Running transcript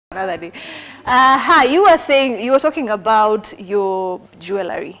Another day. You were talking about your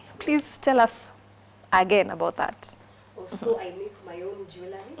jewelry. Please tell us again about that. So I make my own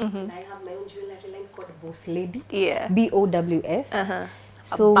jewelry, and I have my own jewelry line called Boss Lady. Yeah. BOWS.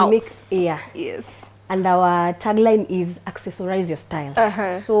 So we make, yes. And our tagline is accessorize your style.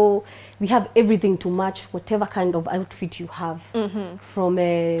 So we have everything to match whatever kind of outfit you have, from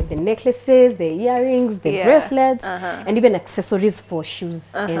the necklaces, the earrings, the bracelets, and even accessories for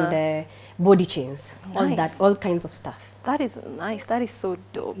shoes and body chains. Nice. All kinds of stuff. That is nice. That is so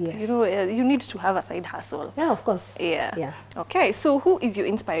dope. Yes. You know, you need to have a side hustle. Yeah, of course. Yeah. Okay. So, who is your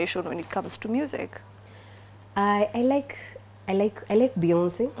inspiration when it comes to music? I like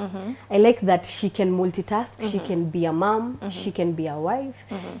Beyonce. I like that she can multitask. She can be a mom. She can be a wife.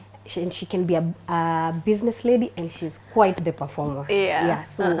 She can be a business lady, and she's quite the performer.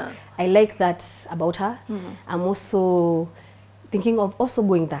 So I like that about her. I'm also thinking of also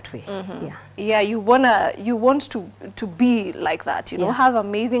going that way. You want to be like that, you know, have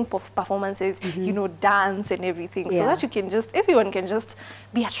amazing performances, you know, dance and everything, so that you can everyone can just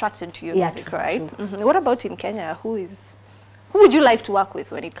be attracted to your music, right? What about in Kenya? Who would you like to work with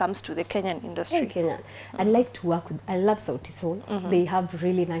when it comes to the Kenyan industry? In Kenya, I'd like to work with, I love Sauti Sol. They have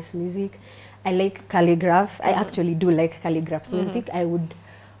really nice music. I like Calligraph. I actually do like Calligraph's music. I would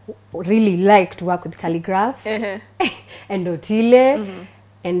really like to work with Calligraph and Otile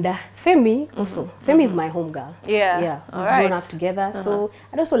and Femi also. Femi is my home girl. We've grown up together, so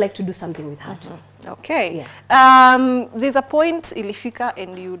I'd also like to do something with her too. Okay. There's a point, Ilifika,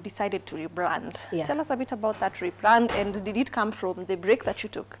 and you decided to rebrand. Tell us a bit about that rebrand, and did it come from the break that you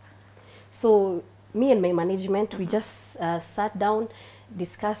took? So me and my management, we just sat down,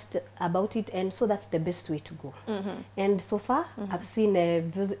 discussed about it, and so that's the best way to go. And so far, I've seen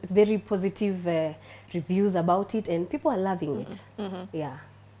very positive reviews about it, and people are loving it.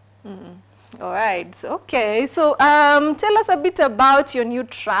 All right. Okay. So tell us a bit about your new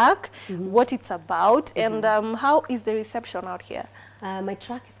track, what it's about, and how is the reception out here? My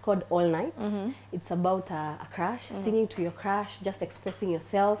track is called All Night. It's about a crush, singing to your crush, just expressing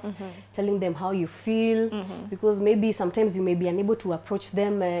yourself, telling them how you feel, because maybe sometimes you may be unable to approach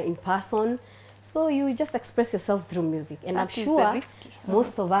them in person. So you just express yourself through music. And I'm sure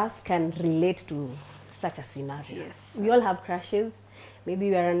most of us can relate to such a scenario. Yes. We all have crushes.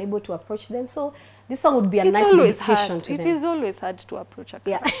 Maybe we are unable to approach them. So this song would be a nice invitation to them. It is always hard to approach a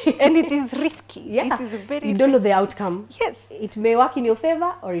crush. And it is risky. It is very You don't know the outcome. Yes. It may work in your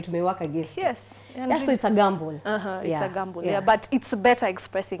favor or it may work against you. So it's a gamble. It's a gamble, but it's better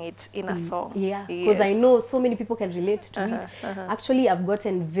expressing it in a song. Because I know so many people can relate to it. Actually, I've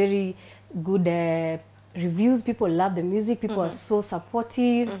gotten very good reviews. People love the music. People are so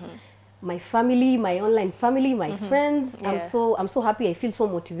supportive. My family, my online family, my friends, I'm so happy. I feel so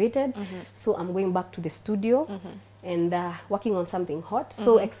motivated. So I'm going back to the studio and working on something hot.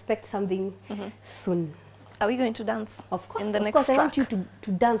 So expect something soon. Are we going to dance? Of course. In the next track? I want you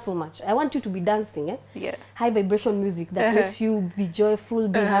to dance so much. I want you to be dancing. High vibration music that makes you be joyful,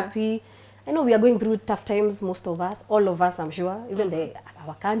 be happy. I know we are going through tough times, most of us, all of us, I'm sure, even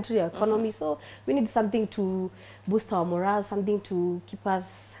our country, our economy. So we need something to boost our morale, something to keep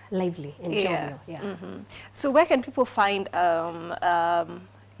us lively and jovial. So where can people find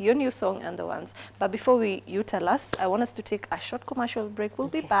your new song and the ones? But before you tell us, I want us to take a short commercial break. We'll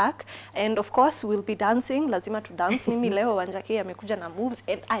be back, and of course we'll be dancing. Lazima to dance. Mimi leo Wanja Kay amekuja na moves,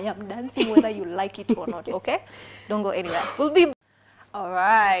 and I am dancing whether you like it or not. Okay, don't go anywhere. We'll be. All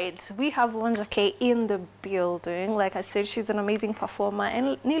right, we have Wanja Kay in the building. Like I said, she's an amazing performer,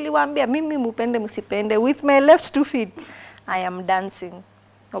 and niliwaambia mimi mupende musipende, with my left 2 feet I am dancing.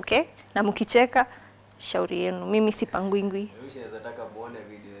 Okay, na mukicheka shauri yenu, mimi sipangwingwi. Nataka muone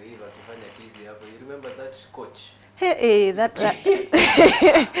video hii wakifanya tizi hapo. You remember that coach? Hey, that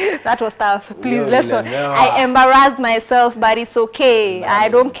was tough. Please, let's not. I embarrassed myself, but it's okay. I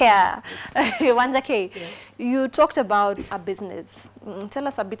don't care. Wanja Kay, you talked about a business. Tell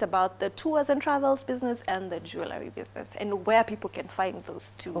us a bit about the tours and travels business and the jewelry business, and where people can find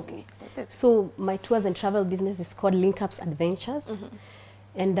those two businesses. So my tours and travel business is called Link Ups Adventures.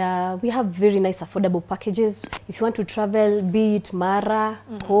 And we have very nice affordable packages. If you want to travel, be it Mara,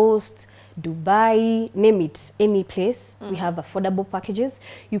 Coast, Dubai, name it, any place, we have affordable packages.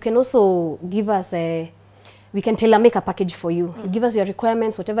 You can also give us we can tailor-make a package for you. You give us your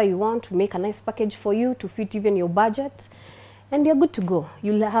requirements, whatever you want, we make a nice package for you to fit even your budget. And you're good to go.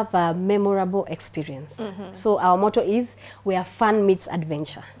 You'll have a memorable experience. So our motto is, where fun meets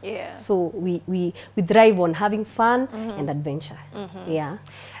adventure. So we thrive on having fun and adventure.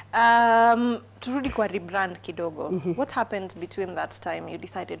 Turudi kwa rebrand kidogo. What happened between that time you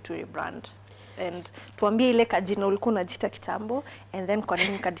decided to rebrand? And tuambie ile kajina ulikuwa unajita kitambo, and then kwa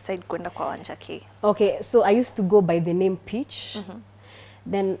nini ka decide kwenda kwa Wanja Kay? Okay, so I used to go by the name Peach.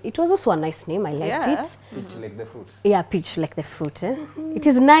 Then it was also a nice name. I liked it. Peach like the fruit. Yeah, Peach like the fruit. It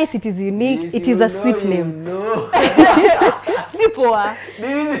is nice. It is unique. If it you is a know, sweet you name. know. Si poa.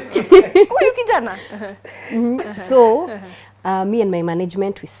 Huyu kijana. So, me and my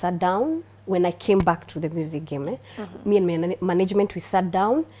management, we sat down when I came back to the music game. Me and my management, we sat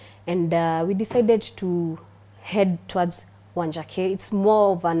down and we decided to head towards Wanja Kay. It's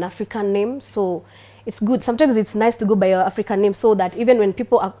more of an African name, so it's good. Sometimes it's nice to go by your African name so that even when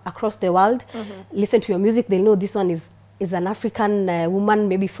people across the world listen to your music, they know this one is an African woman,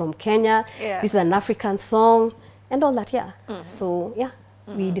 maybe from Kenya. Yeah. This is an African song and all that, yeah. So, yeah,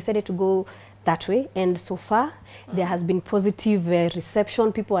 we decided to go that way, and so far there has been positive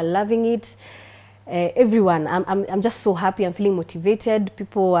reception. People are loving it. Everyone, I'm just so happy. I'm feeling motivated.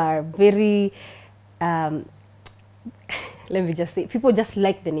 People are very let me just say, people just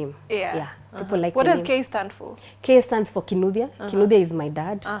like the name. Yeah. People like What the does name. K stand for? K stands for Kinuthia. Kinuthia is my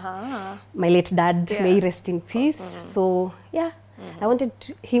dad, my late dad. Yeah. May he rest in peace. So yeah, I wanted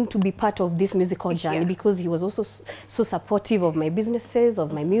him to be part of this musical journey because he was also so supportive of my businesses,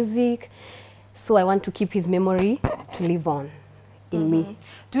 of my music. So I want to keep his memory to live on in me.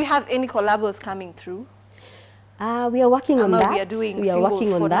 Do you have any collabos coming through? We are working on that. We are doing we are singles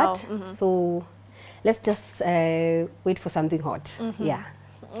working for on that. now. So let's just wait for something hot. Yeah.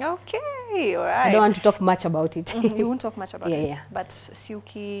 Okay, all I right. don't want to talk much about it. You won't talk much about Yeah, it. yeah. But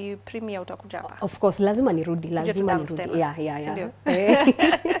Siuki Premier utakuja hapa. Of course, lazima nirudi. Uje Lazima tudance nirudi. tena. Yeah, yeah, yeah. Sindio?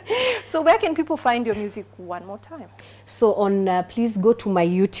 Eh. So where can people find your music one more time? So on, please go to my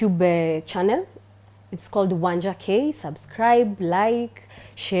YouTube channel. It's called Wanja Kay. Subscribe, like,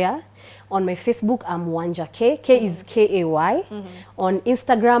 share. On my Facebook, I'm Wanja Kay. K is K-A-Y. On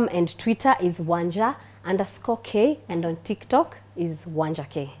Instagram and Twitter is Wanja_K. And on TikTok is Wanja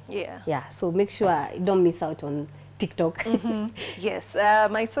Kay. Yeah. Yeah, so make sure you don't miss out on TikTok. Yes,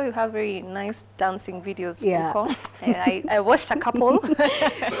 I saw you have very nice dancing videos. Yeah. Uko. I watched a couple.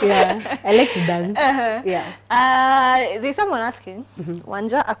 Yeah, I like to dance. Yeah. There's someone asking,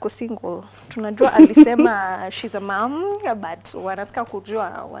 Wanja ako single. Tunajua alisema she's a mom, but wanataka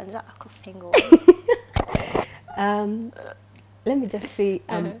kujua Wanja ako single. Let me just say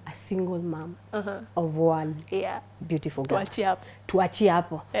I'm a single mom of one Yeah. beautiful girl. Tuachie hapo. Tuachie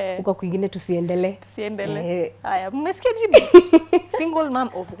hapo. Huko kwingine tusiendelee. Tusiendelee. Haya, mmesikia jibu? Single mom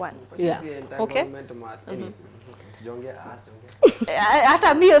of one. Yeah. Okay. Sijaongea, sijaongea.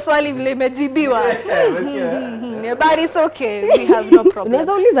 Hata mio swali vile imejibiwa. But it's okay. We have no problem.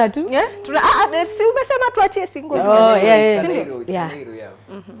 Unaweza uliza tu. Yeah? Si umesema tuachie single. Oh, yeah. Yeah.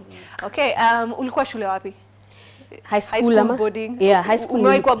 Okay, ulikuwa shule wapi? High High school school ama? boarding? Yeah, high school.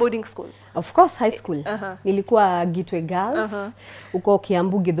 Umewahi kwa boarding school? Of course, high school. Nilikuwa Gitwe Girls. Uko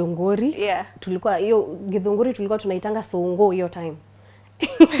Kiambu Githunguri. Yeah. Tulikuwa hiyo Githunguri tulikuwa tunaitanga Songo hiyo time.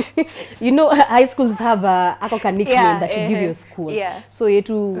 You know, high schools have a nickname that you give your school. Yeah. So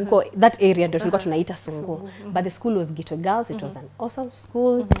yetu uko that area ndio tulikuwa tunaita Songo. But the school was Gitwe Girls. It was an awesome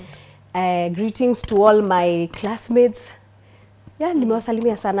school. Greetings to all my classmates. Yeah,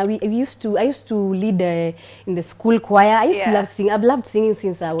 nimewasalimia sana. I used to lead in the school choir. I used to love singing. I've loved singing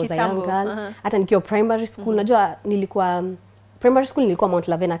since I was a young girl. Hata nikiwa primary school. Najua nilikuwa primary school nilikuwa Mount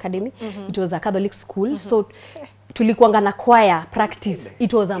Laven Academy. It was a Catholic school. So tulikuanga na choir practice.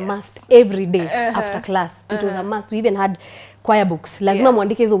 It was a must every day after class. It was a must. We even had choir books. Lazima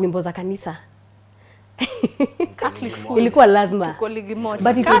muandike hizo wimbo za kanisa. Catholic school. Ilikuwa lazima. Tuko ligi moja.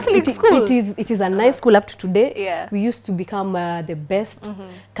 But it is a nice school up to today. Yeah. We used to become the best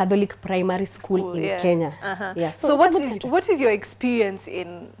Catholic primary school in Kenya. Yeah. So what is your experience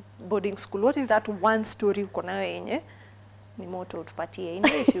in boarding school? What is that one story uko nayo yenye ni moto tupatie in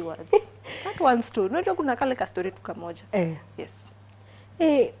a few words? That one story. Unajua kuna kale ka story tu kamoja. Yes.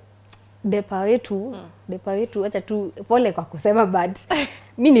 Depa wetu acha tu pole kwa kusema, but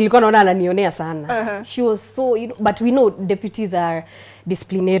mimi nilikuwa naona ananionea sana. She was so, you know, but we know deputies are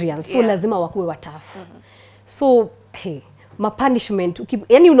disciplinarians, so lazima wakuwe watafu. So ma punishment,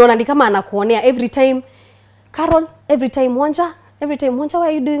 yani unaona ni kama anakuonea every time, Carol, every time Wanja, why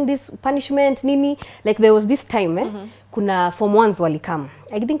are you doing this punishment nini? Like there was this time kuna form 1s walikam.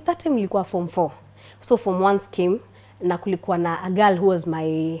 I think that time ilikuwa form 4. So form 1s came na kulikuwa na a girl who was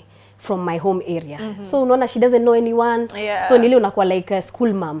from my home area. So unaona she doesn't know anyone. So nili unakuwa like a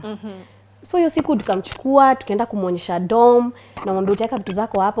school mom. So hiyo siku tukamchukua, tukaenda kumuonyesha dorm na mwambie utaweka vitu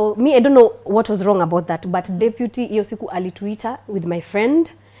zako hapo. Me, I don't know what was wrong about that, but deputy hiyo siku alituita with my friend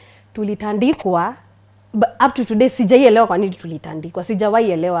tulitandikwa up to today sijaielewa kwa nini tulitandikwa.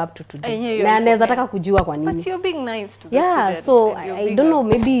 Sijawahi elewa up to today. Na naweza taka kujua kwa nini. But you're being nice to the yeah, student. so I don't know,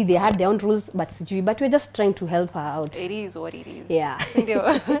 maybe they had their own rules, but sijui, but we're just trying to help her out. It is what it is. Yeah.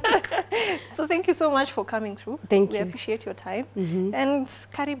 So thank you so much for coming through. Thank we you. Appreciate your time. And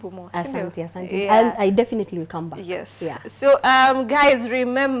karibu mo. Asante, asante. Yeah. I definitely will come back. Yes. Yeah. So guys,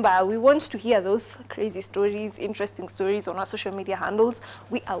 remember, we want to hear those crazy stories, interesting stories on our social media handles.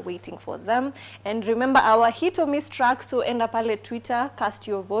 We are waiting for them. And remember our hit or miss track, so end up on Twitter, cast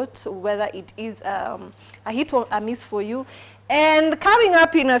your vote, whether it is a hit or a miss for you. And coming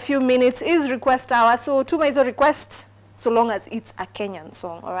up in a few minutes is request hour. So tuma hizo request, so long as it's a Kenyan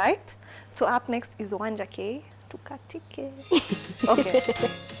song, all right? So up next is Wanja Kay. Tukatike.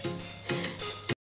 Okay.